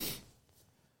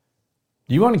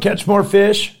You want to catch more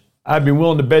fish? I'd be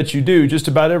willing to bet you do. Just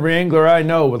about every angler I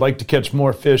know would like to catch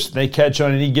more fish than they catch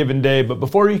on any given day. But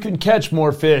before you can catch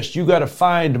more fish, you got to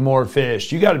find more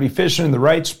fish. You got to be fishing in the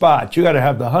right spot. You got to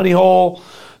have the honey hole,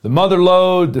 the mother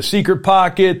lode, the secret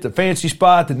pocket, the fancy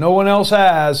spot that no one else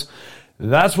has.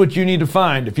 That's what you need to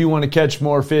find if you want to catch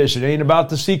more fish. It ain't about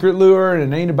the secret lure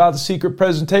and it ain't about the secret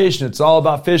presentation. It's all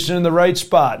about fishing in the right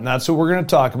spot. And that's what we're going to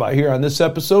talk about here on this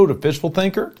episode of Fishful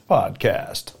Thinker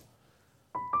Podcast.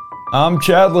 I'm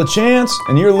Chad LaChance,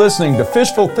 and you're listening to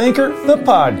Fishful Thinker, the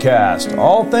podcast.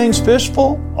 All things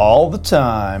fishful, all the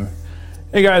time.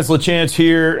 Hey guys, LaChance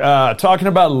here, talking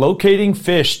about locating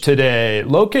fish today.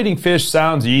 Locating fish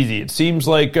sounds easy. It seems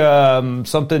like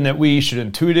something that we should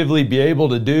intuitively be able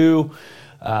to do.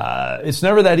 It's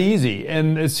never that easy,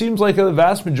 and it seems like the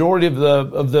vast majority of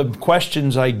the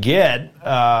questions I get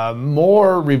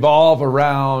more revolve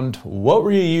around what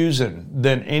were you using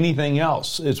than anything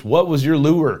else. It's what was your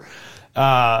lure.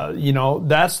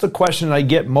 That's the question I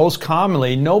get most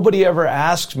commonly. Nobody ever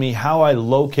asks me how I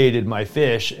located my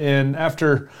fish, and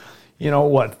after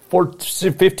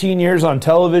 15 years on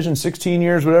television, 16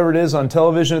 years, whatever it is on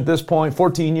television at this point,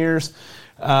 14 years.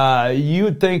 You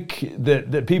would think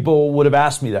that people would have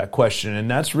asked me that question, and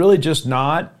that's really just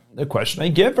not a question I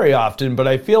get very often. But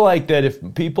I feel like that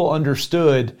if people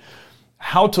understood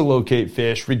how to locate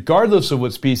fish, regardless of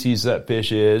what species that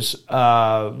fish is,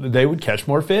 they would catch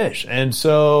more fish. And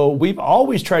so we've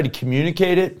always tried to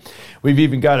communicate it. We've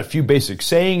even got a few basic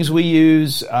sayings we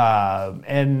use. And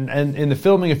in the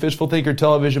filming of Fishful Thinker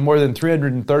Television, more than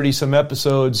 330 some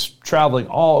episodes traveling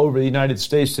all over the United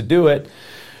States to do it.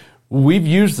 We've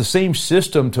used the same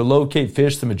system to locate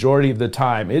fish the majority of the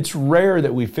time. It's rare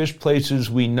that we fish places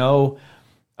we know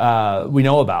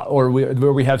about, or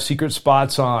where we have secret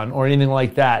spots on, or anything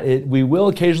like that. We will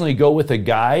occasionally go with a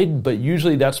guide, but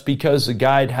usually that's because the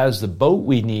guide has the boat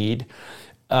we need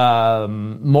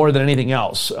more than anything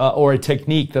else, or a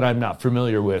technique that I'm not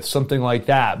familiar with, something like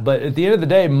that. But at the end of the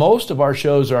day, most of our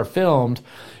shows are filmed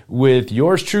with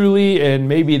yours truly and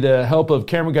maybe the help of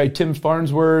camera guy Tim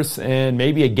Farnsworth and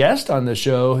maybe a guest on the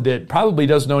show that probably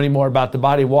doesn't know any more about the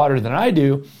body of water than I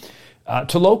do,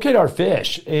 to locate our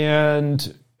fish.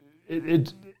 And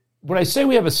when I say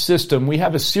we have a system, we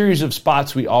have a series of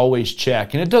spots we always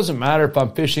check. And it doesn't matter if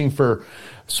I'm fishing for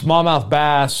smallmouth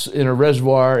bass in a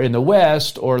reservoir in the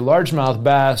west or largemouth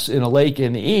bass in a lake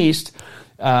in the east,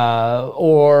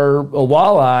 or a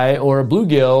walleye or a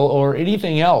bluegill or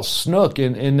anything else, snook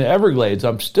in the Everglades.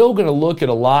 I'm still going to look at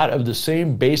a lot of the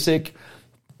same basic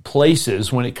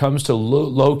places when it comes to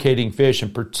locating fish,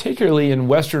 and particularly in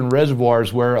western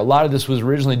reservoirs where a lot of this was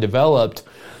originally developed,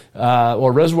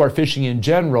 or reservoir fishing in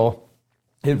general.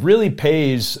 It really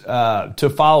pays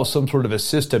to follow some sort of a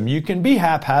system. You can be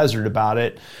haphazard about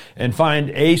it and find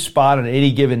a spot on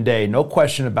any given day. No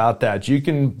question about that. You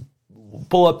can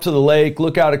pull up to the lake,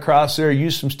 look out across there,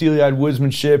 use some steely-eyed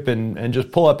woodsmanship, and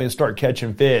just pull up and start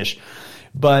catching fish.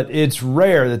 But it's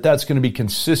rare that that's going to be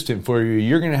consistent for you.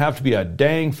 You're going to have to be a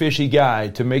dang fishy guy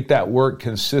to make that work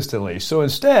consistently. So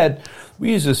instead,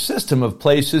 we use a system of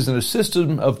places and a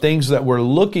system of things that we're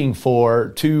looking for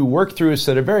to work through a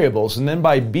set of variables. And then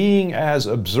by being as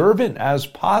observant as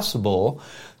possible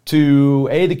to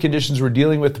the conditions we're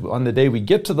dealing with on the day we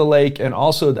get to the lake, and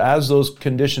also as those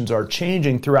conditions are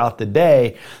changing throughout the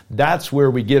day, that's where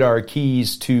we get our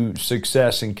keys to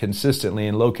success and consistently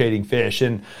in locating fish.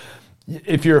 And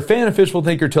if you're a fan of Fishful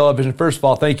Thinker Television, first of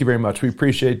all, thank you very much. We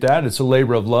appreciate that. It's a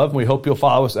labor of love. We hope you'll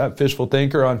follow us at Fishful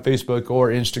Thinker on Facebook or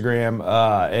Instagram,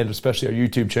 and especially our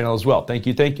YouTube channel as well. Thank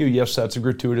you. Yes, that's a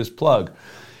gratuitous plug.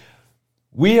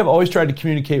 We have always tried to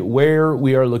communicate where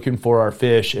we are looking for our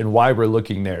fish and why we're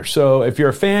looking there. So if you're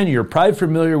a fan, you're probably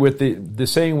familiar with the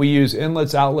saying we use: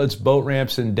 inlets, outlets, boat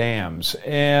ramps, and dams.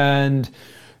 And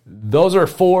those are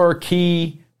four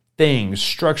key things,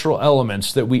 structural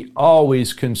elements that we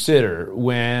always consider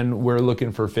when we're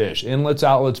looking for fish: inlets,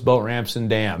 outlets, boat ramps, and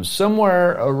dams.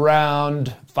 Somewhere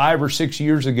around 5 or 6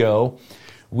 years ago,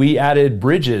 we added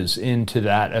bridges into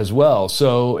that as well.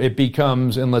 So it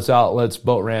becomes inlets, outlets,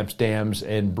 boat ramps, dams,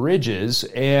 and bridges.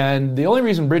 And the only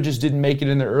reason bridges didn't make it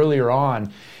in there earlier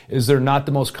on is they're not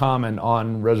the most common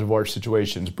on reservoir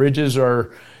situations. Bridges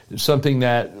are something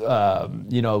that,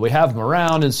 we have them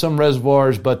around in some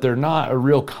reservoirs, but they're not a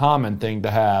real common thing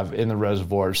to have in the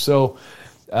reservoirs. So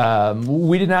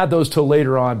we didn't add those till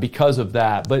later on because of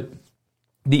that. But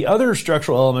The other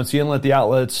structural elements, the inlet, the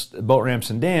outlets, boat ramps,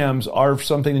 and dams, are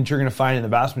something that you're going to find in the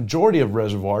vast majority of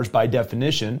reservoirs by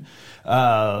definition.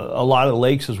 A lot of the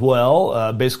lakes as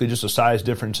well, basically just a size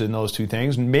difference in those two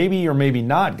things. Maybe or maybe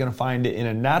not going to find it in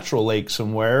a natural lake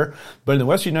somewhere, but in the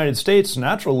Western United States,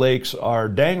 natural lakes are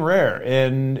dang rare.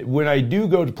 And when I do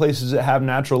go to places that have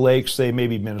natural lakes, say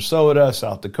maybe Minnesota,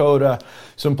 South Dakota,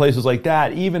 some places like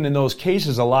that, even in those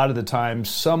cases, a lot of the time,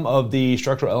 some of the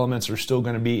structural elements are still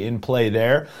going to be in play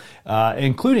there.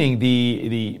 Including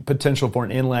the potential for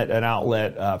an inlet, an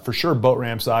outlet, for sure boat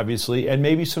ramps, obviously, and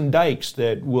maybe some dikes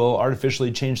that will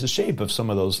artificially change the shape of some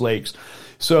of those lakes.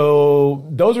 So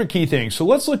those are key things. So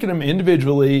let's look at them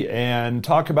individually and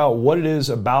talk about what it is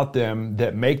about them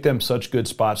that make them such good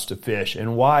spots to fish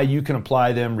and why you can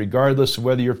apply them regardless of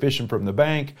whether you're fishing from the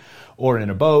bank or in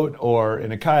a boat or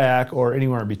in a kayak or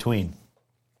anywhere in between.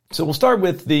 So we'll start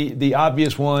with the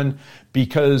obvious one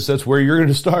because that's where you're going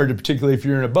to start, particularly if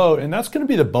you're in a boat, and that's going to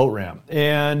be the boat ramp.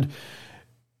 And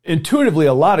intuitively,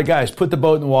 a lot of guys put the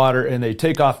boat in the water and they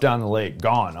take off down the lake,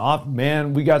 gone. Off,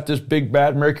 man, we got this big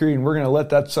bad mercury and we're going to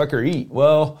let that sucker eat.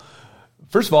 Well,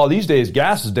 first of all, these days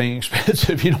gas is dang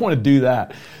expensive. You don't want to do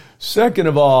that. Second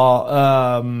of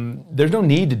all, there's no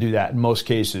need to do that in most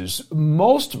cases.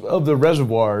 Most of the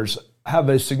reservoirs have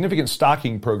a significant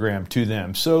stocking program to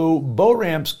them. So boat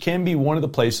ramps can be one of the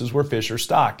places where fish are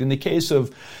stocked. In the case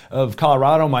of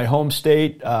Colorado, my home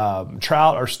state,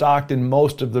 trout are stocked in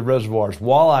most of the reservoirs.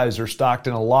 Walleyes are stocked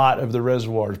in a lot of the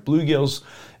reservoirs. Bluegills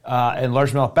and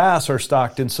largemouth bass are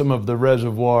stocked in some of the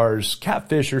reservoirs.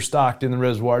 Catfish are stocked in the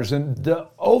reservoirs. And the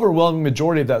overwhelming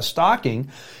majority of that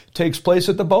stocking takes place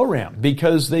at the boat ramp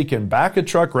because they can back a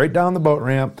truck right down the boat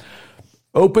ramp,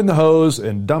 open the hose,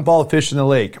 and dump all the fish in the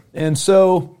lake. And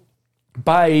so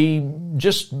by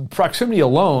just proximity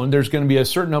alone, there's going to be a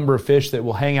certain number of fish that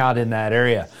will hang out in that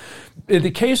area. In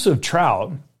the case of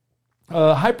trout,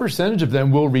 a high percentage of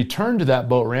them will return to that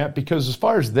boat ramp because as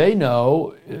far as they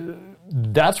know,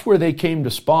 that's where they came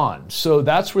to spawn. So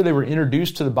that's where they were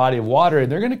introduced to the body of water, and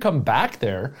they're going to come back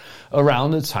there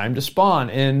around the time to spawn.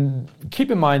 And keep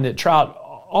in mind that trout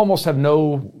almost have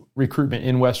no recruitment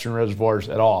in western reservoirs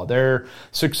at all. Their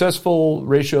successful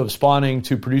ratio of spawning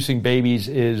to producing babies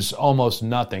is almost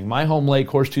nothing. My home lake,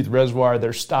 Horsetooth Reservoir,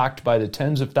 they're stocked by the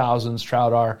tens of thousands,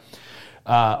 trout are.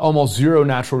 Almost zero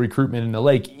natural recruitment in the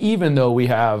lake, even though we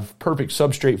have perfect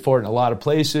substrate for it in a lot of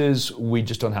places. We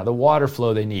just don't have the water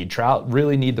flow they need. Trout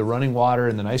really need the running water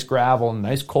and the nice gravel and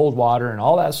nice cold water and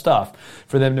all that stuff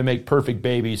for them to make perfect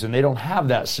babies, and they don't have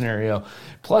that scenario.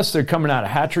 Plus, they're coming out of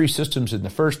hatchery systems in the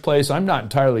first place. I'm not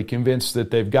entirely convinced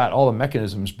that they've got all the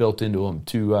mechanisms built into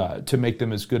them to make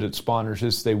them as good at spawners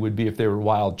as they would be if they were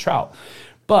wild trout.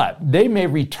 But they may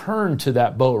return to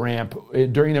that boat ramp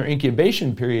during their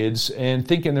incubation periods and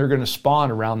thinking they're going to spawn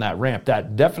around that ramp.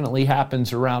 That definitely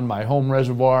happens around my home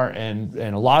reservoir and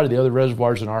a lot of the other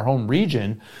reservoirs in our home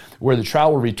region where the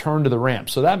trout will return to the ramp.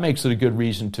 So that makes it a good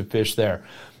reason to fish there.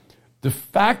 The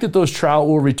fact that those trout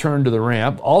will return to the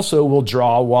ramp also will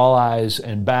draw walleyes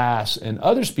and bass and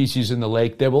other species in the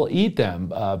lake that will eat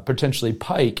them, potentially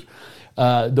pike.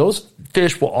 Those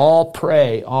fish will all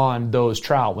prey on those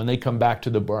trout when they come back to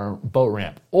the boat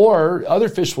ramp. Or other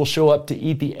fish will show up to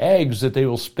eat the eggs that they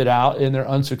will spit out in their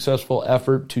unsuccessful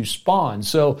effort to spawn.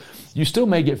 So you still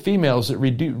may get females that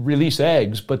release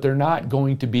eggs, but they're not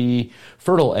going to be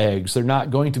fertile eggs. They're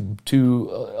not going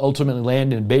to ultimately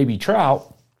land in baby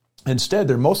trout. Instead,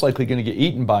 they're most likely going to get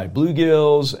eaten by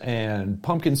bluegills and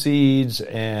pumpkin seeds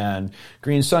and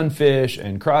green sunfish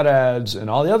and crawdads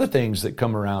and all the other things that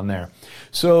come around there.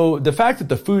 So the fact that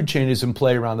the food chain is in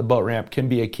play around the boat ramp can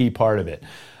be a key part of it.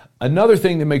 Another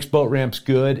thing that makes boat ramps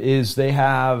good is they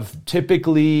have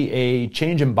typically a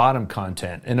change in bottom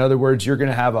content. In other words, you're going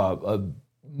to have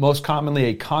most commonly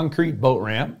a concrete boat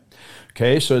ramp.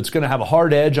 Okay, so it's going to have a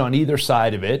hard edge on either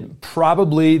side of it.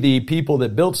 Probably the people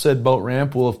that built said boat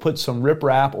ramp will have put some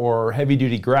riprap or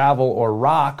heavy-duty gravel or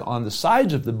rock on the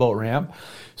sides of the boat ramp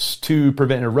to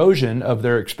prevent erosion of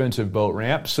their expensive boat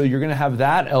ramp. So you're going to have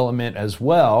that element as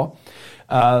well.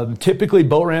 Typically,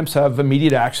 boat ramps have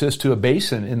immediate access to a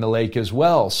basin in the lake as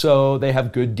well, so they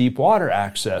have good deep water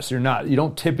access. You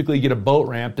don't typically get a boat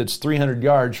ramp that's 300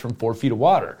 yards from 4 feet of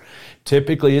water.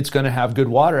 Typically, it's going to have good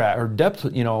water or depth,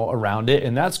 around it,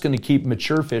 and that's going to keep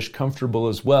mature fish comfortable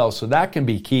as well. So that can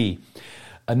be key.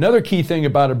 Another key thing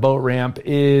about a boat ramp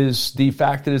is the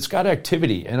fact that it's got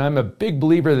activity, and I'm a big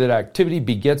believer that activity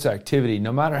begets activity.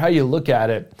 No matter how you look at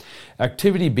it,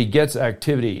 activity begets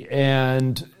activity,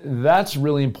 and that's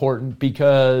really important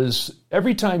because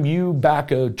every time you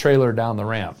back a trailer down the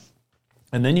ramp,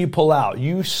 And then you pull out,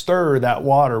 you stir that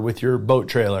water with your boat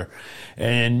trailer.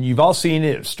 And you've all seen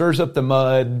it. It stirs up the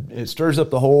mud. It stirs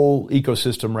up the whole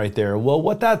ecosystem right there. Well,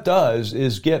 what that does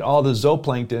is get all the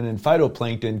zooplankton and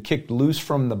phytoplankton kicked loose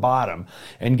from the bottom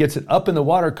and gets it up in the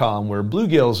water column where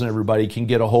bluegills and everybody can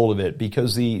get a hold of it,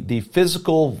 because the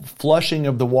physical flushing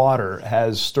of the water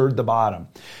has stirred the bottom.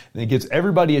 And it gives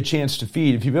everybody a chance to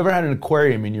feed. If you've ever had an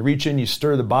aquarium and you reach in, you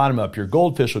stir the bottom up, your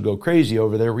goldfish will go crazy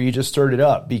over there where you just stirred it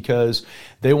up, because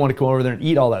they want to come over there and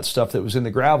eat all that stuff that was in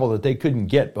the gravel that they couldn't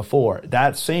get before.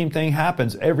 That same thing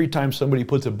happens every time somebody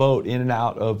puts a boat in and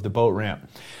out of the boat ramp.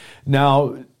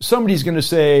 Now, somebody's going to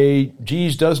say,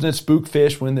 geez, doesn't it spook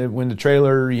fish when the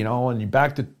trailer, and you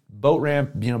back the boat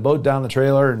ramp, boat down the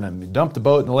trailer and then you dump the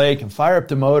boat in the lake and fire up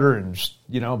the motor and,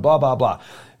 blah, blah, blah.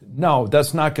 No,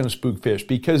 that's not going to spook fish,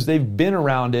 because they've been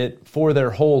around it for their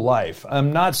whole life.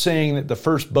 I'm not saying that the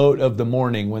first boat of the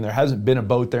morning, when there hasn't been a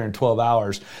boat there in 12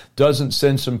 hours, doesn't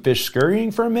send some fish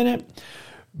scurrying for a minute.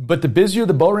 But the busier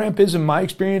the boat ramp is, in my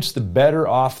experience, the better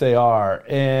off they are.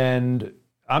 And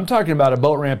I'm talking about a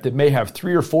boat ramp that may have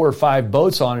 3 or 4 or 5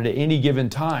 boats on it at any given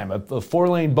time. A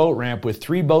 4-lane boat ramp with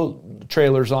 3 boat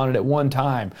trailers on it at one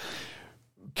time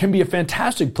can be a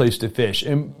fantastic place to fish.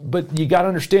 But you got to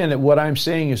understand that what I'm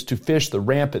saying is to fish the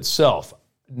ramp itself,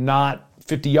 not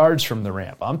 50 yards from the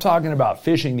ramp. I'm talking about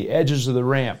fishing the edges of the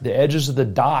ramp, the edges of the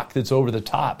dock that's over the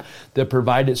top that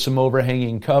provide it some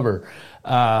overhanging cover.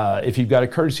 If you've got a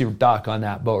courtesy dock on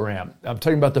that boat ramp. I'm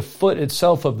talking about the foot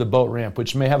itself of the boat ramp,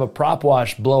 which may have a prop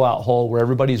wash blowout hole where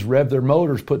everybody's revved their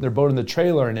motors, putting their boat in the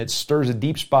trailer, and it stirs a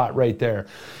deep spot right there.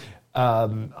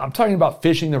 I'm talking about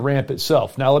fishing the ramp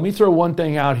itself. Now, let me throw one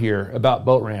thing out here about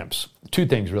boat ramps. 2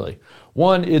 things, really.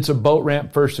 One, it's a boat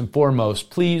ramp first and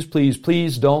foremost. Please, please,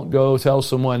 please don't go tell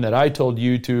someone that I told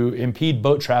you to impede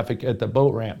boat traffic at the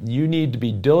boat ramp. You need to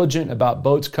be diligent about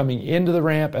boats coming into the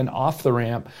ramp and off the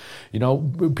ramp.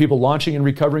 People launching and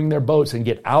recovering their boats, and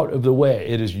get out of the way.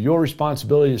 It is your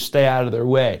responsibility to stay out of their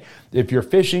way. If you're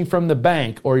fishing from the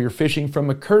bank or you're fishing from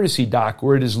a courtesy dock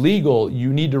where it is legal,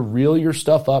 you need to reel your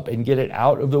stuff up and get it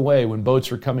out of the way when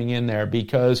boats are coming in there,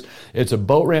 because it's a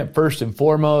boat ramp first and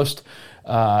foremost.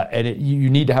 You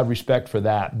need to have respect for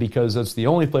that, because that's the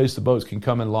only place the boats can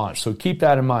come and launch. So keep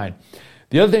that in mind.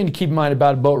 The other thing to keep in mind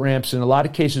about boat ramps, in a lot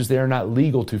of cases, they are not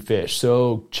legal to fish.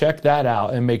 So check that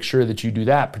out and make sure that you do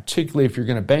that, particularly if you're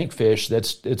going to bank fish.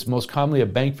 It's most commonly a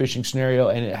bank fishing scenario,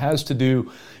 and it has to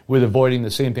do with avoiding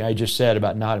the same thing I just said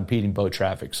about not impeding boat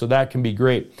traffic. So that can be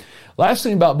great. Last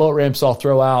thing about boat ramps I'll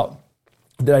throw out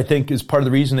that I think is part of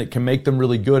the reason it can make them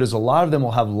really good is a lot of them will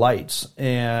have lights.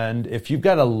 And if you've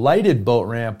got a lighted boat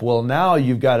ramp, well, now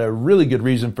you've got a really good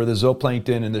reason for the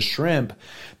zooplankton and the shrimp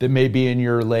that may be in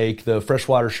your lake, the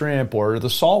freshwater shrimp or the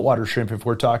saltwater shrimp, if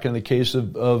we're talking in the case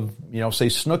of say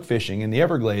snook fishing in the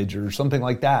Everglades or something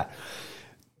like that.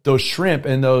 Those shrimp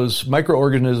and those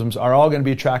microorganisms are all going to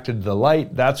be attracted to the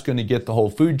light. That's going to get the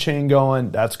whole food chain going.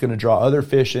 That's going to draw other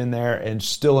fish in there, and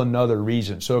still another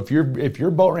reason. So if your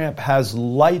boat ramp has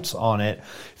lights on it,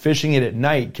 fishing it at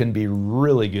night can be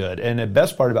really good. And the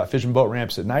best part about fishing boat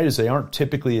ramps at night is they aren't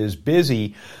typically as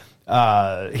busy.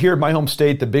 Here in my home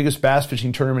state, the biggest bass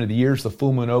fishing tournament of the year is the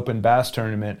Full Moon Open Bass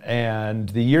Tournament. And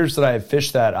the years that I have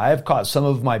fished that, I have caught some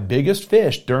of my biggest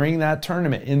fish during that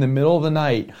tournament in the middle of the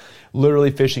night,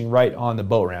 literally fishing right on the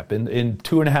boat ramp in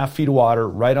 2.5 feet of water,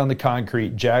 right on the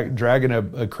concrete, dragging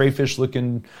a crayfish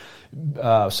looking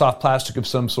soft plastic of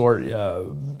some sort,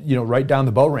 right down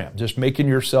the boat ramp, just making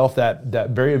yourself that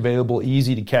very available,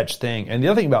 easy to catch thing. And the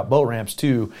other thing about boat ramps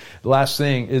too, the last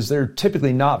thing is they're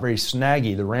typically not very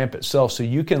snaggy, the ramp itself. So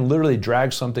you can literally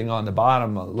drag something on the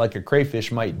bottom like a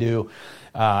crayfish might do.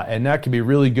 And that can be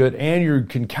really good. And you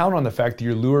can count on the fact that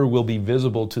your lure will be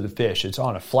visible to the fish. It's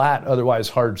on a flat, otherwise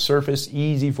hard surface,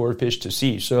 easy for a fish to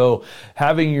see. So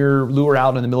having your lure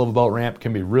out in the middle of a boat ramp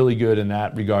can be really good in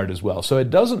that regard as well. So it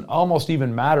doesn't almost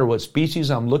even matter what species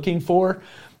I'm looking for.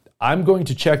 I'm going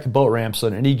to check the boat ramps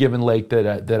on any given lake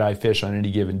that I fish on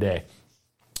any given day.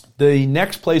 The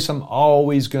next place I'm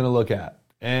always going to look at,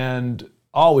 and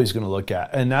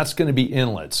that's going to be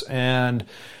inlets. And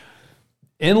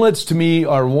inlets to me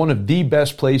are one of the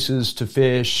best places to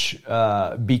fish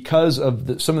because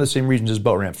of some of the same reasons as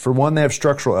boat ramps. For one, they have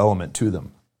structural element to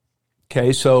them.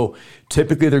 Okay, so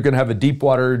typically they're going to have a deep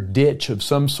water ditch of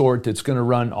some sort that's going to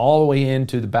run all the way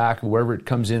into the back of wherever it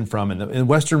comes in from. And in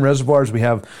western reservoirs, we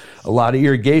have a lot of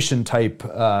irrigation type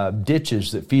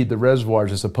ditches that feed the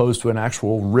reservoirs as opposed to an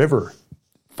actual river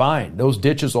fine. Those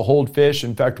ditches will hold fish.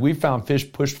 In fact, we found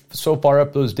fish pushed so far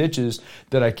up those ditches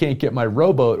that I can't get my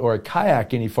rowboat or a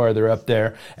kayak any farther up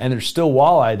there, and there's still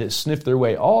walleye that sniff their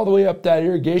way all the way up that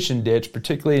irrigation ditch,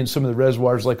 particularly in some of the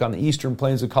reservoirs like on the eastern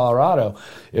plains of Colorado.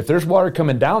 If there's water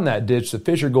coming down that ditch, the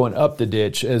fish are going up the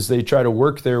ditch as they try to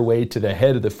work their way to the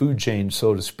head of the food chain,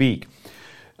 so to speak.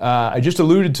 I just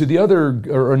alluded to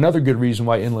another good reason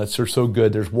why inlets are so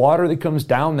good. There's water that comes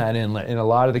down that inlet in a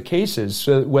lot of the cases.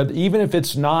 So even if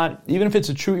it's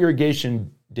a true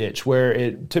irrigation ditch where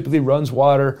it typically runs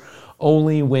water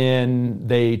only when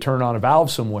they turn on a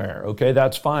valve somewhere, okay,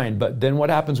 that's fine. But then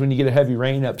what happens when you get a heavy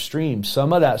rain upstream?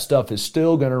 Some of that stuff is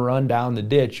still going to run down the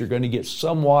ditch. You're going to get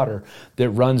some water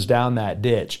that runs down that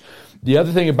ditch. The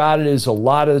other thing about it is a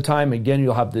lot of the time, again,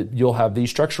 you'll have the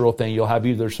structural thing. You'll have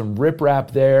either some riprap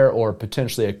there or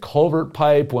potentially a culvert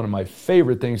pipe. One of my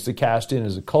favorite things to cast in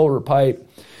is a culvert pipe.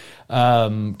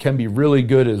 Can be really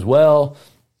good as well.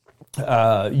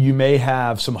 You may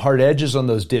have some hard edges on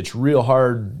those ditch, real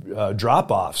hard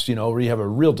drop-offs, where you have a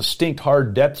real distinct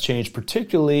hard depth change,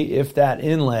 particularly if that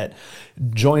inlet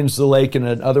joins the lake in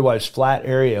an otherwise flat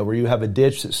area where you have a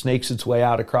ditch that snakes its way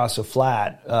out across a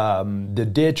flat. The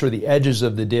ditch or the edges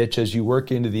of the ditch as you work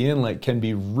into the inlet can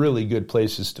be really good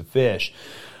places to fish.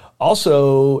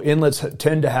 Also, inlets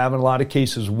tend to have, in a lot of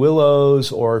cases,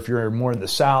 willows, or if you're more in the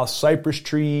south, cypress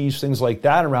trees, things like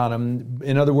that around them.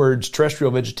 In other words,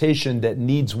 terrestrial vegetation that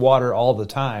needs water all the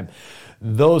time.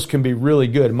 Those can be really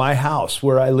good. My house,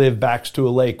 where I live, backs to a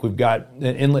lake. We've got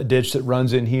an inlet ditch that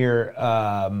runs in here.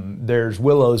 There's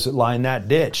willows that line that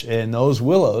ditch, and those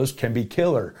willows can be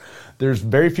killer. There's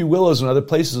very few willows in other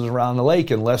places around the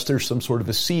lake unless there's some sort of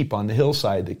a seep on the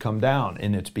hillside that come down,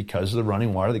 and it's because of the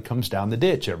running water that comes down the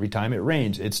ditch every time it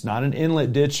rains. It's not an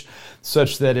inlet ditch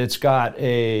such that it's got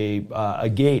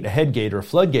a gate, a head gate or a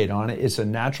floodgate on it. It's a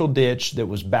natural ditch that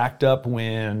was backed up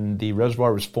when the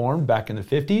reservoir was formed back in the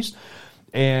 50s.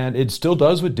 And it still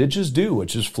does what ditches do,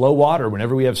 which is flow water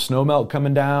whenever we have snowmelt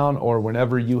coming down or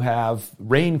whenever you have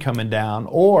rain coming down.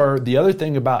 Or the other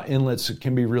thing about inlets that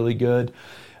can be really good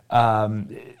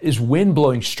is wind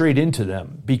blowing straight into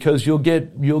them, because you'll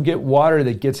get water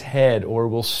that gets head or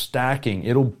will stacking.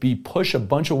 It'll push a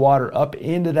bunch of water up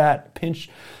into that pinch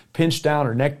down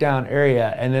or neck down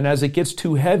area, and then as it gets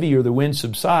too heavy or the wind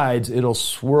subsides, it'll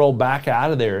swirl back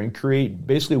out of there and create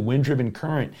basically a wind-driven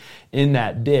current in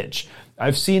that ditch.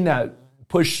 I've seen that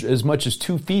push as much as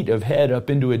 2 feet of head up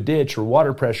into a ditch or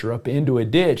water pressure up into a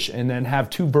ditch and then have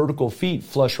 2 vertical feet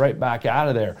flush right back out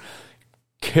of there.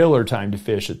 Killer time to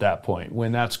fish at that point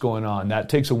when that's going on. That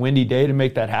takes a windy day to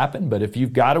make that happen, but if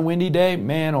you've got a windy day,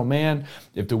 man, oh man,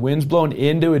 if the wind's blowing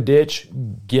into a ditch,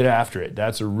 get after it.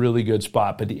 That's a really good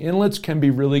spot. But the inlets can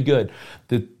be really good.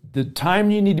 The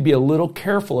time you need to be a little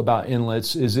careful about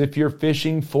inlets is if you're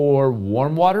fishing for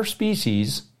warm water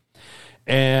species,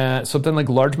 and something like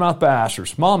largemouth bass or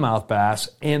smallmouth bass,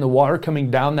 and the water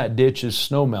coming down that ditch is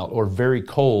snowmelt or very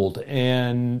cold,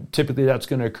 and typically that's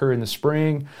going to occur in the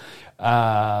spring.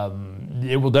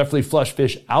 It will definitely flush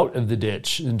fish out of the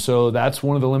ditch. And so that's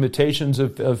one of the limitations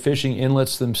of fishing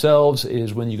inlets themselves,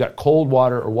 is when you got cold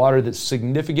water or water that's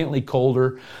significantly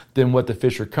colder than what the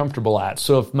fish are comfortable at.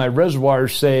 So if my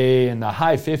reservoir's, say, in the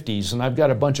high 50s and I've got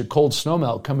a bunch of cold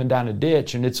snowmelt coming down a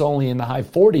ditch and it's only in the high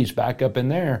 40s back up in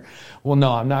there, well,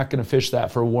 no, I'm not going to fish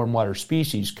that for a warm water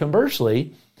species.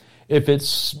 Conversely, if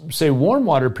it's, say, warm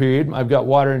water period, I've got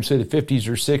water in, say, the 50s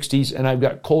or 60s, and I've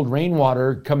got cold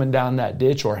rainwater coming down that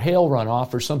ditch or hail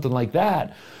runoff or something like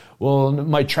that, well,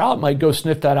 my trout might go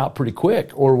sniff that out pretty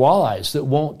quick, or walleyes that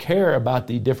won't care about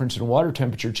the difference in water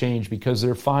temperature change because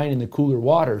they're fine in the cooler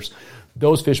waters.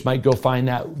 Those fish might go find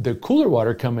that the cooler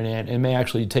water coming in and may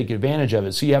actually take advantage of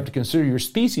it. So you have to consider your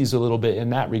species a little bit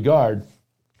in that regard.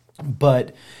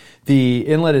 But the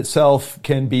inlet itself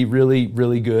can be really,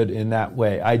 really good in that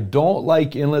way. I don't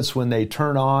like inlets when they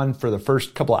turn on for the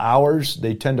first couple of hours.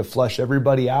 They tend to flush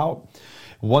everybody out.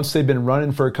 Once they've been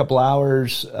running for a couple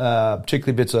hours,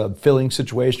 particularly if it's a filling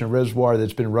situation, a reservoir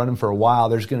that's been running for a while,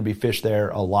 there's going to be fish there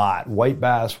a lot. White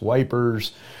bass,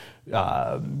 wipers,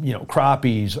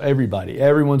 crappies,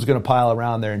 everyone's going to pile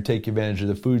around there and take advantage of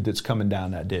the food that's coming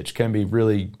down that ditch. Can be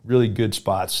really, really good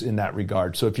spots in that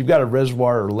regard. So if you've got a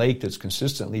reservoir or lake that's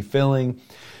consistently filling,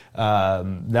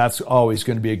 that's always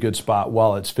going to be a good spot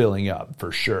while it's filling up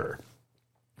for sure.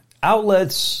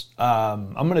 Outlets,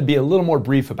 I'm going to be a little more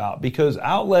brief about, because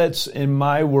outlets in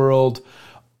my world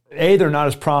they're not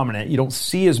as prominent. You don't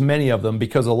see as many of them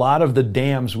because a lot of the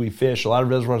dams we fish, a lot of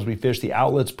reservoirs we fish, the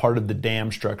outlet's part of the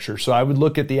dam structure. So I would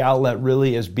look at the outlet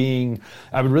really as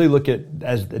I would really look at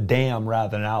as the dam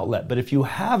rather than an outlet. But if you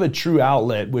have a true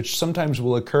outlet, which sometimes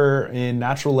will occur in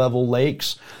natural level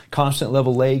lakes, constant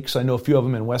level lakes, I know a few of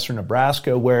them in western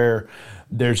Nebraska where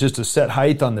there's just a set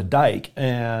height on the dike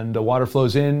and the water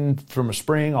flows in from a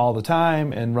spring all the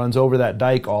time and runs over that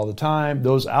dike all the time.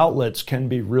 Those outlets can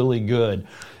be really good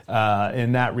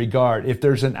in that regard. If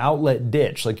there's an outlet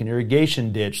ditch, like an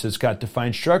irrigation ditch that's got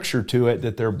defined structure to it,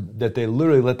 that they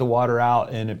literally let the water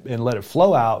out and let it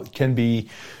flow out, can be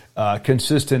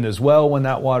consistent as well when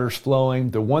that water's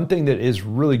flowing. The one thing that is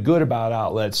really good about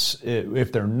outlets,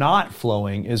 if they're not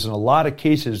flowing, is in a lot of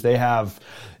cases they have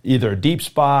either a deep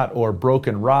spot or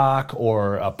broken rock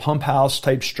or a pump house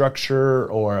type structure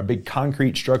or a big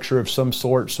concrete structure of some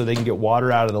sort so they can get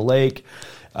water out of the lake.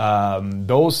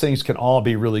 Those things can all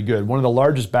be really good. One of the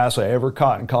largest bass I ever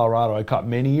caught in Colorado, I caught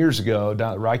many years ago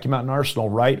down at Rocky Mountain Arsenal,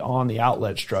 right on the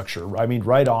outlet structure. I mean,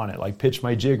 right on it. Like pitched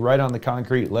my jig right on the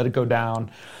concrete, let it go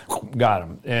down, got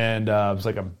him. And it was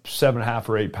like a 7.5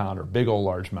 or 8 pounder, big old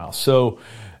largemouth. So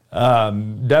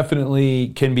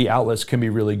definitely outlets can be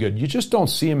really good. You just don't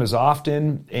see them as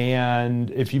often.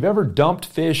 And if you've ever dumped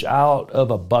fish out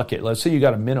of a bucket, let's say you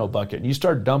got a minnow bucket and you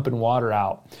start dumping water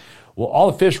out. Well,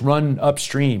 all the fish run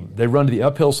upstream. They run to the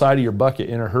uphill side of your bucket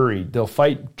in a hurry. They'll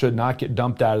fight to not get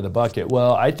dumped out of the bucket.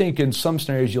 Well, I think in some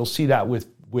scenarios you'll see that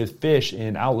with fish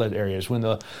in outlet areas. When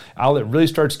the outlet really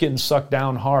starts getting sucked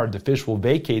down hard, the fish will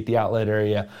vacate the outlet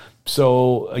area.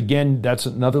 So again, that's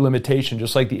another limitation.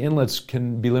 Just like the inlets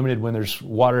can be limited when there's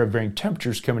water of varying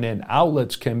temperatures coming in,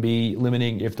 outlets can be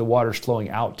limiting if the water's flowing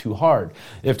out too hard.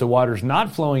 If the water's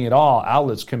not flowing at all,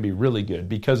 outlets can be really good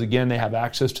because again, they have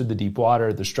access to the deep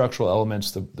water, the structural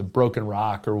elements, the broken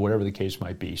rock or whatever the case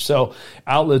might be. So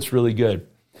outlets really good.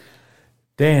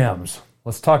 Dams.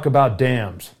 Let's talk about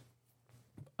dams.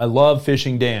 I love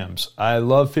fishing dams. I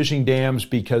love fishing dams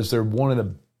because they're one of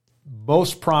the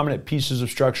most prominent pieces of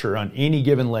structure on any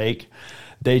given lake.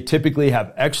 They typically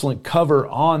have excellent cover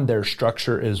on their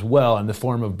structure as well in the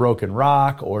form of broken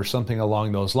rock or something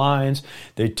along those lines.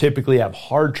 They typically have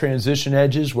hard transition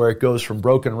edges where it goes from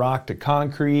broken rock to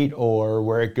concrete or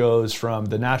where it goes from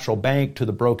the natural bank to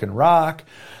the broken rock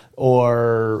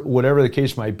or whatever the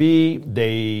case might be.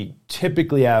 They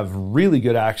typically have really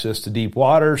good access to deep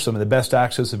water, some of the best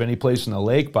access of any place in the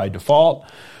lake by default.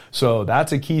 So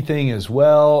that's a key thing as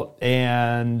well.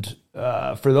 And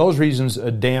for those reasons, a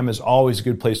dam is always a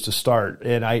good place to start.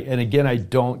 And again, I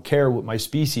don't care what my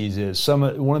species is.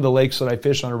 One of the lakes that I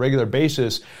fish on a regular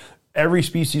basis, every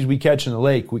species we catch in the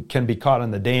lake can be caught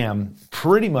on the dam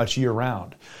pretty much year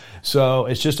round. So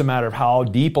it's just a matter of how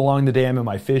deep along the dam am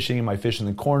I fishing? Am I fishing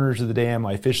the corners of the dam? Am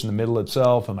I fishing the middle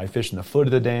itself? Am I fishing the foot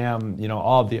of the dam?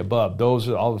 All of the above. Those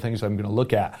are all the things I'm going to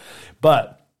look at.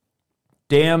 But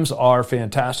dams are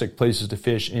fantastic places to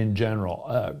fish in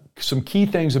general. Some key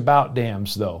things about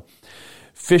dams, though.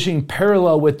 Fishing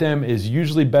parallel with them is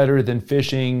usually better than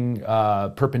fishing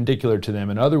perpendicular to them.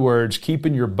 In other words,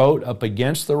 keeping your boat up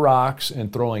against the rocks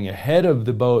and throwing ahead of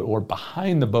the boat or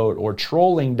behind the boat or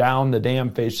trolling down the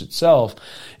dam face itself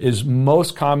is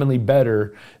most commonly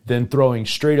better than throwing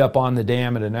straight up on the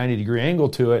dam at a 90-degree angle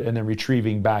to it and then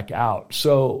retrieving back out.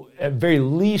 So at very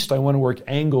least, I want to work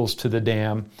angles to the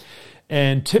dam.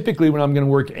 And typically when I'm going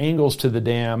to work angles to the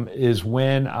dam is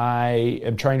when I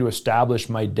am trying to establish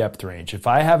my depth range. If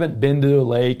I haven't been to a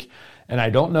lake and I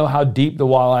don't know how deep the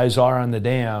walleyes are on the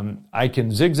dam, I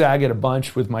can zigzag it a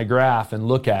bunch with my graph and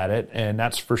look at it. And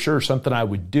that's for sure something I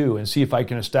would do and see if I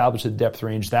can establish a depth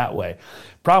range that way.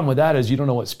 Problem with that is you don't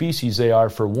know what species they are,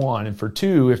 for one. And for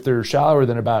two, if they're shallower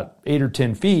than about 8 or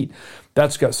 10 feet,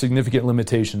 that's got significant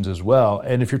limitations as well.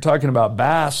 And if you're talking about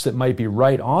bass that might be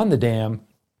right on the dam,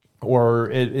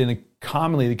 or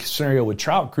commonly the scenario with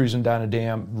trout cruising down a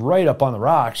dam right up on the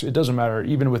rocks, it doesn't matter.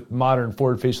 Even with modern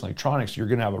forward-facing electronics, you're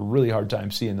going to have a really hard time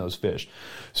seeing those fish.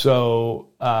 So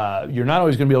you're not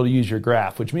always going to be able to use your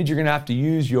graph, which means you're going to have to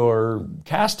use your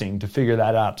casting to figure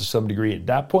that out to some degree. At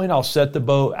that point, I'll set the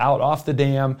boat out off the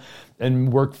dam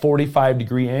and work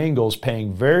 45-degree angles,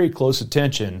 paying very close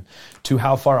attention to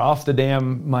how far off the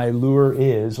dam my lure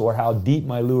is or how deep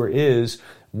my lure is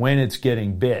when it's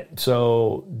getting bit.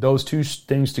 So those two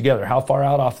things together, how far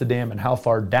out off the dam and how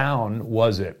far down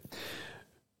was it?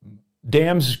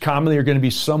 Dams commonly are going to be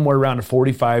somewhere around a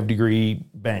 45-degree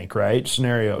bank, right?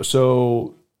 Scenario.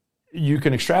 So you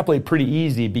can extrapolate pretty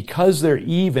easy because they're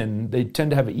even, they tend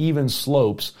to have even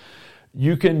slopes.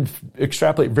 you can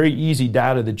extrapolate very easy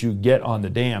data that you get on the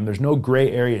dam. There's no gray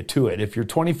area to it. If you're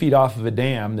 20 feet off of a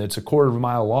dam that's a quarter of a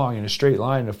mile long in a straight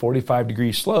line and a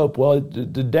 45-degree slope, well,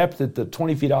 the depth at the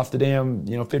 20 feet off the dam,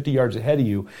 50 yards ahead of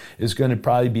you is going to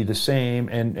probably be the same,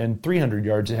 and 300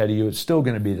 yards ahead of you, it's still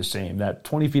going to be the same. That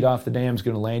 20 feet off the dam is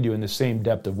going to land you in the same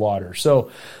depth of water.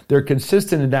 So they're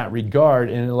consistent in that regard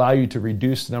and allow you to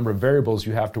reduce the number of variables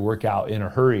you have to work out in a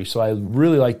hurry. So I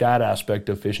really like that aspect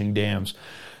of fishing dams.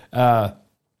 Also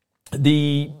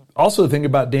the thing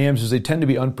about dams is they tend to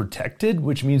be unprotected,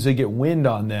 which means they get wind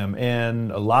on them. And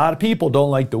a lot of people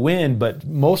don't like the wind, but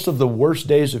most of the worst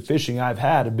days of fishing I've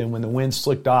had have been when the wind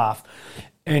slicked off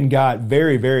and got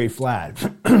very, very flat.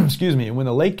 Excuse me. And when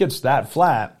the lake gets that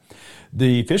flat,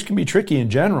 the fish can be tricky in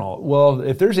general. Well,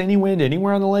 if there's any wind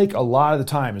anywhere on the lake, a lot of the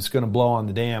time it's going to blow on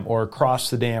the dam or across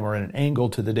the dam or at an angle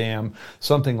to the dam,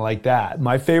 something like that.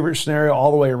 My favorite scenario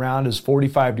all the way around is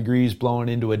 45 degrees blowing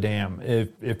into a dam.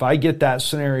 If I get that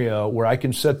scenario where I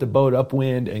can set the boat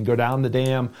upwind and go down the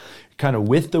dam kind of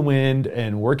with the wind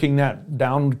and working that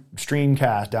downstream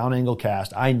cast, down angle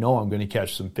cast, I know I'm going to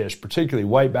catch some fish, particularly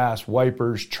white bass,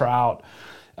 wipers, trout,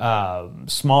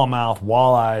 smallmouth,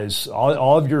 walleyes,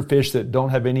 all of your fish that don't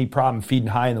have any problem feeding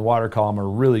high in the water column are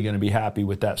really going to be happy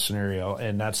with that scenario.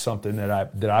 And that's something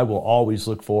that I will always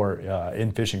look for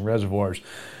in fishing reservoirs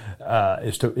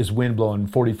is wind blowing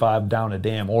 45 down a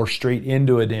dam or straight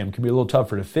into a dam. Can be a little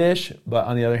tougher to fish, but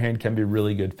on the other hand, can be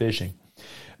really good fishing.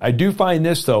 I do find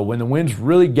this, though, when the wind's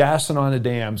really gassing on the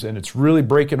dams and it's really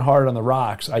breaking hard on the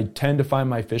rocks, I tend to find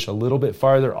my fish a little bit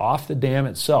farther off the dam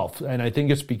itself. And I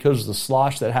think it's because of the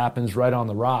slosh that happens right on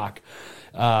the rock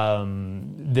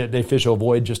that they fish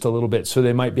avoid just a little bit. So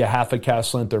they might be a half a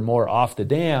cast length or more off the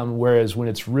dam, whereas when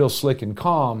it's real slick and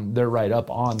calm, they're right up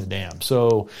on the dam.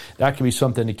 So that can be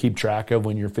something to keep track of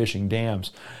when you're fishing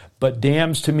dams. But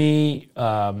dams, to me,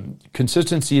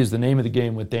 consistency is the name of the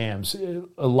game with dams.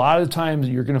 A lot of times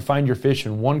you're going to find your fish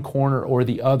in one corner or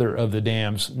the other of the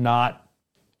dams, not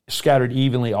scattered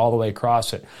evenly all the way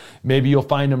across it. Maybe you'll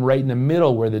find them right in the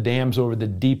middle where the dam's over the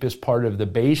deepest part of the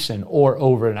basin or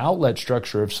over an outlet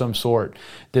structure of some sort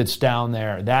that's down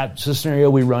there. That's a scenario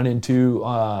we run into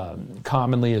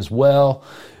commonly as well.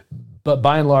 But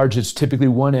by and large, it's typically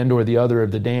one end or the other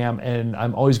of the dam, and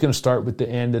I'm always going to start with the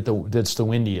end that's the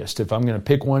windiest. If I'm going to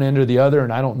pick one end or the other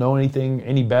and I don't know anything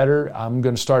any better, I'm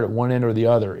going to start at one end or the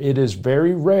other. It is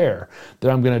very rare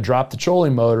that I'm going to drop the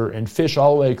trolling motor and fish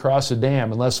all the way across the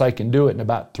dam unless I can do it in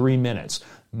about 3 minutes.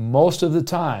 Most of the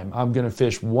time, I'm going to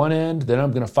fish one end, then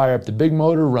I'm going to fire up the big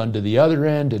motor, run to the other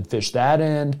end, and fish that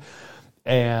end.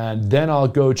 And then I'll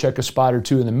go check a spot or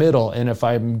two in the middle. And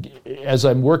as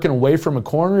I'm working away from a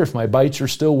corner, if my bites are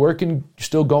still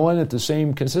going at the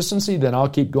same consistency, then I'll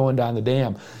keep going down the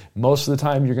dam. Most of the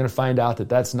time, you're going to find out that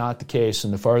that's not the case.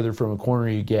 And the farther from a corner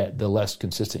you get, the less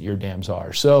consistent your dams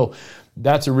are. So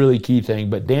that's a really key thing.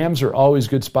 But dams are always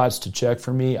good spots to check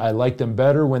for me. I like them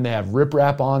better when they have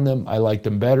riprap on them. I like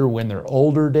them better when they're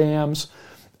older dams.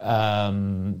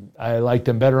 I like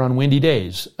them better on windy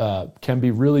days. Can be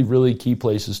really, really key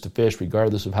places to fish,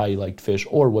 regardless of how you like to fish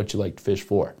or what you like to fish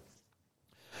for.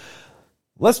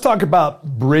 Let's talk about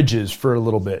bridges for a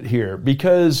little bit here,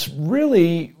 because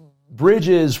really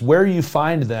bridges, where you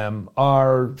find them,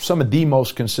 are some of the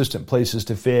most consistent places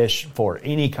to fish for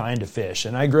any kind of fish.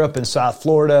 And I grew up in South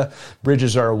Florida.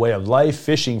 Bridges are a way of life.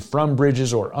 Fishing from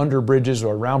bridges or under bridges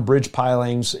or around bridge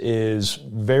pilings is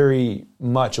very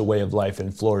much a way of life in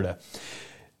Florida.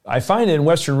 I find in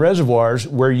western reservoirs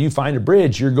where you find a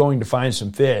bridge, you're going to find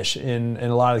some fish in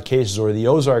a lot of the cases, or the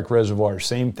Ozark Reservoir,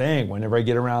 same thing. Whenever I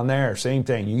get around there, same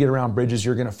thing. You get around bridges,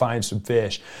 you're going to find some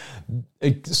fish.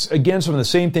 Again, some of the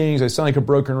same things, I sound like a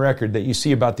broken record, that you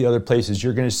see about the other places.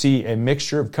 You're going to see a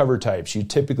mixture of cover types. You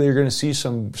typically are going to see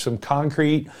some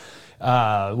concrete,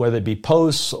 whether it be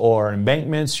posts or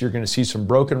embankments. You're going to see some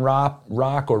broken rock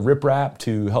or riprap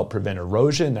to help prevent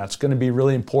erosion. That's going to be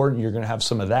really important. You're going to have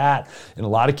some of that. In a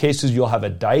lot of cases, you'll have a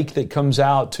dike that comes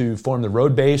out to form the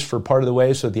road base for part of the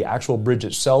way, so the actual bridge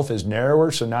itself is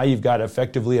narrower. So now you've got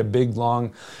effectively a big,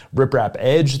 long riprap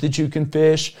edge that you can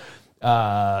fish.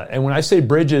 And when I say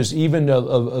bridges, even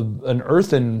an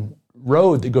earthen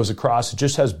road that goes across, it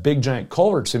just has big giant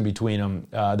culverts in between them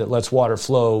that lets water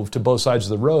flow to both sides of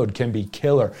the road, can be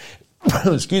killer.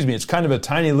 Excuse me. It's kind of a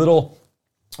tiny little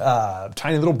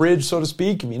bridge, so to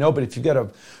speak, but if you've got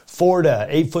a 4 to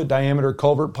 8 foot diameter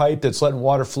culvert pipe that's letting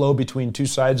water flow between two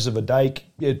sides of a dike,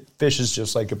 it fishes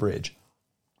just like a bridge.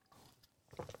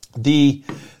 The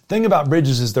thing about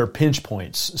bridges is they're pinch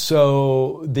points.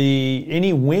 So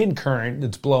any wind current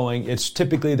that's blowing, it's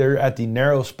typically they're at the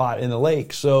narrow spot in the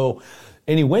lake. So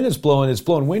any wind it's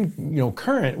blowing wind,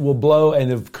 current will blow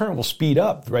and the current will speed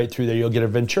up right through there. You'll get a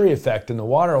Venturi effect and the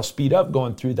water will speed up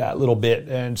going through that little bit.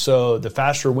 And so the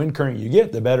faster wind current you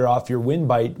get, the better off your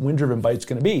wind-driven bite's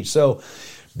going to be. So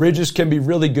bridges can be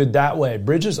really good that way.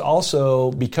 Bridges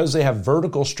also, because they have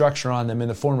vertical structure on them in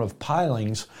the form of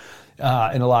pilings,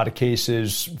 in a lot of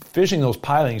cases, fishing those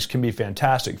pilings can be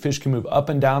fantastic. Fish can move up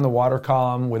and down the water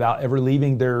column without ever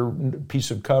leaving their piece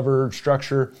of cover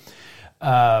structure.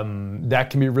 That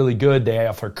can be really good. They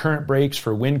offer current breaks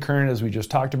for wind current, as we just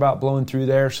talked about, blowing through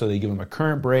there. So they give them a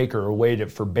current break or a way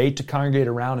for bait to congregate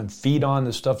around and feed on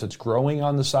the stuff that's growing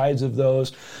on the sides of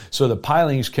those. So the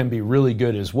pilings can be really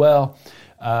good as well.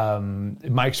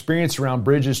 My experience around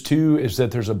bridges too is that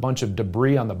there's a bunch of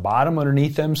debris on the bottom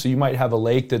underneath them. So you might have a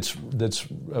lake that's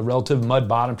a relative mud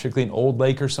bottom, particularly an old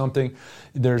lake or something.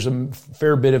 There's a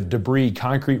fair bit of debris,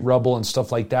 concrete rubble and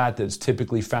stuff like that that's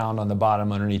typically found on the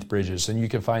bottom underneath bridges. And you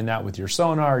can find that with your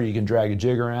sonar, or you can drag a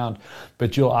jig around,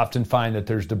 but you'll often find that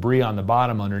there's debris on the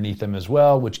bottom underneath them as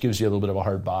well, which gives you a little bit of a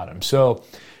hard bottom. So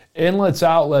inlets,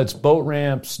 outlets, boat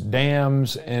ramps,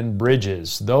 dams, and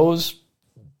bridges. Those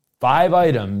 5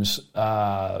 items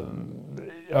are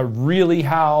really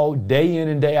how day in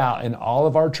and day out in all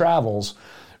of our travels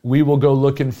we will go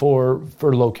looking for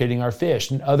locating our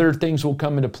fish. And other things will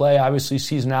come into play, obviously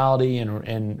seasonality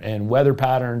and weather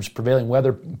patterns, prevailing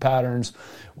weather patterns,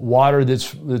 water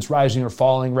that's rising or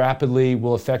falling rapidly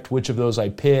will affect which of those I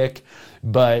pick.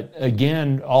 But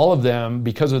again, all of them,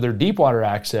 because of their deep water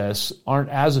access, aren't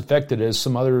as affected as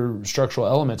some other structural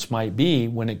elements might be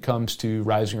when it comes to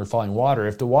rising or falling water.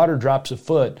 If the water drops a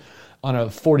foot on a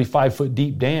 45-foot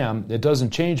deep dam, it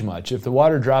doesn't change much. If the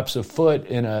water drops a foot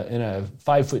in a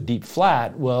 5-foot deep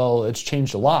flat, well, it's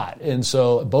changed a lot. And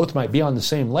so both might be on the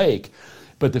same lake,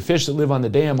 but the fish that live on the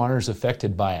dam aren't as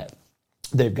affected by it.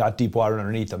 They've got deep water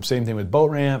underneath them. Same thing with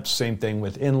boat ramps, same thing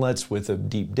with inlets with a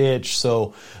deep ditch.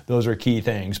 So those are key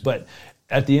things. But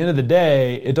at the end of the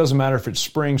day, it doesn't matter if it's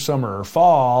spring, summer, or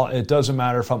fall. It doesn't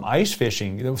matter if I'm ice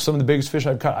fishing. Some of the biggest fish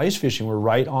I've caught ice fishing were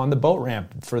right on the boat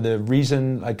ramp for the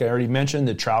reason, like I already mentioned,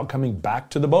 the trout coming back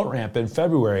to the boat ramp in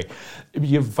February.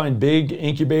 You find big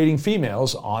incubating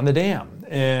females on the dam.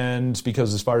 And it's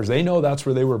because as far as they know, that's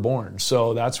where they were born.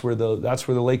 So that's where the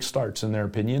lake starts in their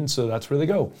opinion. So that's where they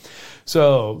go.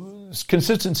 So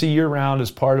consistency year round is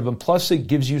part of them. Plus it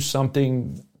gives you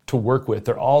something to work with.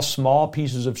 They're all small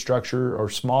pieces of structure or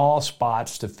small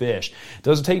spots to fish. It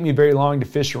doesn't take me very long to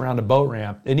fish around a boat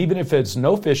ramp. And even if it's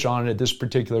no fish on it at this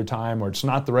particular time, or it's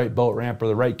not the right boat ramp or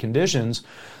the right conditions,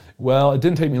 well, it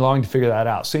didn't take me long to figure that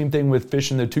out. Same thing with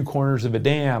fishing the 2 corners of a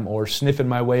dam or sniffing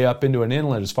my way up into an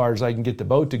inlet as far as I can get the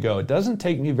boat to go. It doesn't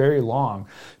take me very long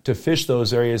to fish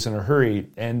those areas in a hurry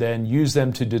and then use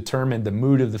them to determine the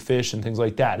mood of the fish and things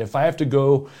like that. If I have to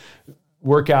go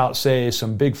work out, say,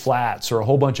 some big flats or a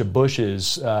whole bunch of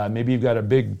bushes, maybe you've got a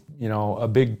big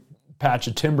patch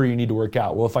of timber you need to work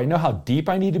out. Well, if I know how deep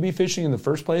I need to be fishing in the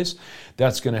first place,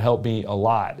 that's going to help me a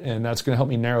lot. And that's going to help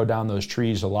me narrow down those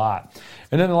trees a lot.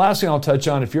 And then the last thing I'll touch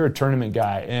on, if you're a tournament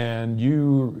guy and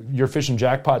you're fishing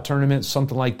jackpot tournaments,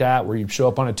 something like that, where you show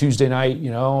up on a Tuesday night,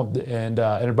 and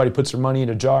everybody puts their money in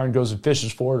a jar and goes and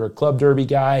fishes for it, or a club derby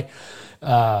guy,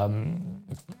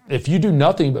 if you do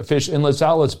nothing but fish inlets,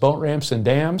 outlets, boat ramps, and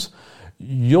dams,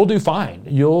 you'll do fine.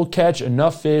 You'll catch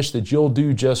enough fish that you'll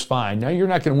do just fine. Now, you're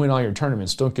not going to win all your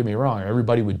tournaments. Don't get me wrong.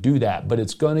 Everybody would do that, but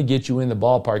it's going to get you in the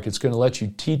ballpark. It's going to let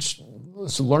you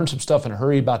learn some stuff in a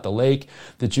hurry about the lake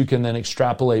that you can then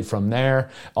extrapolate from there.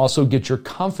 Also get your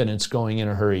confidence going in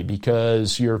a hurry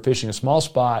because you're fishing a small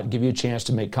spot, give you a chance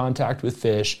to make contact with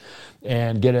fish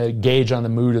and get a gauge on the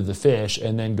mood of the fish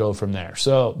and then go from there.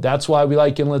 So that's why we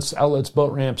like inlets, outlets,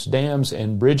 boat ramps, dams,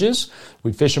 and bridges.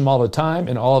 We fish them all the time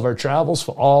in all of our travels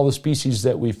for all the species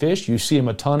that we fish. You see them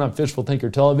a ton on Fishful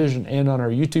Thinker Television and on our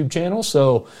YouTube channel.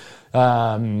 So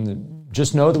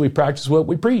just know that we practice what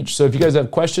we preach. So if you guys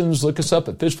have questions, look us up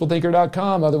at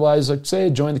fishfulthinker.com. Otherwise, like I say,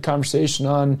 join the conversation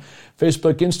on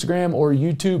Facebook, Instagram, or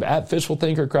YouTube at Fishful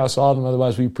Thinker across all of them.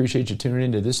 Otherwise, we appreciate you tuning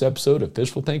into this episode of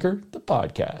Fishful Thinker, the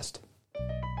podcast.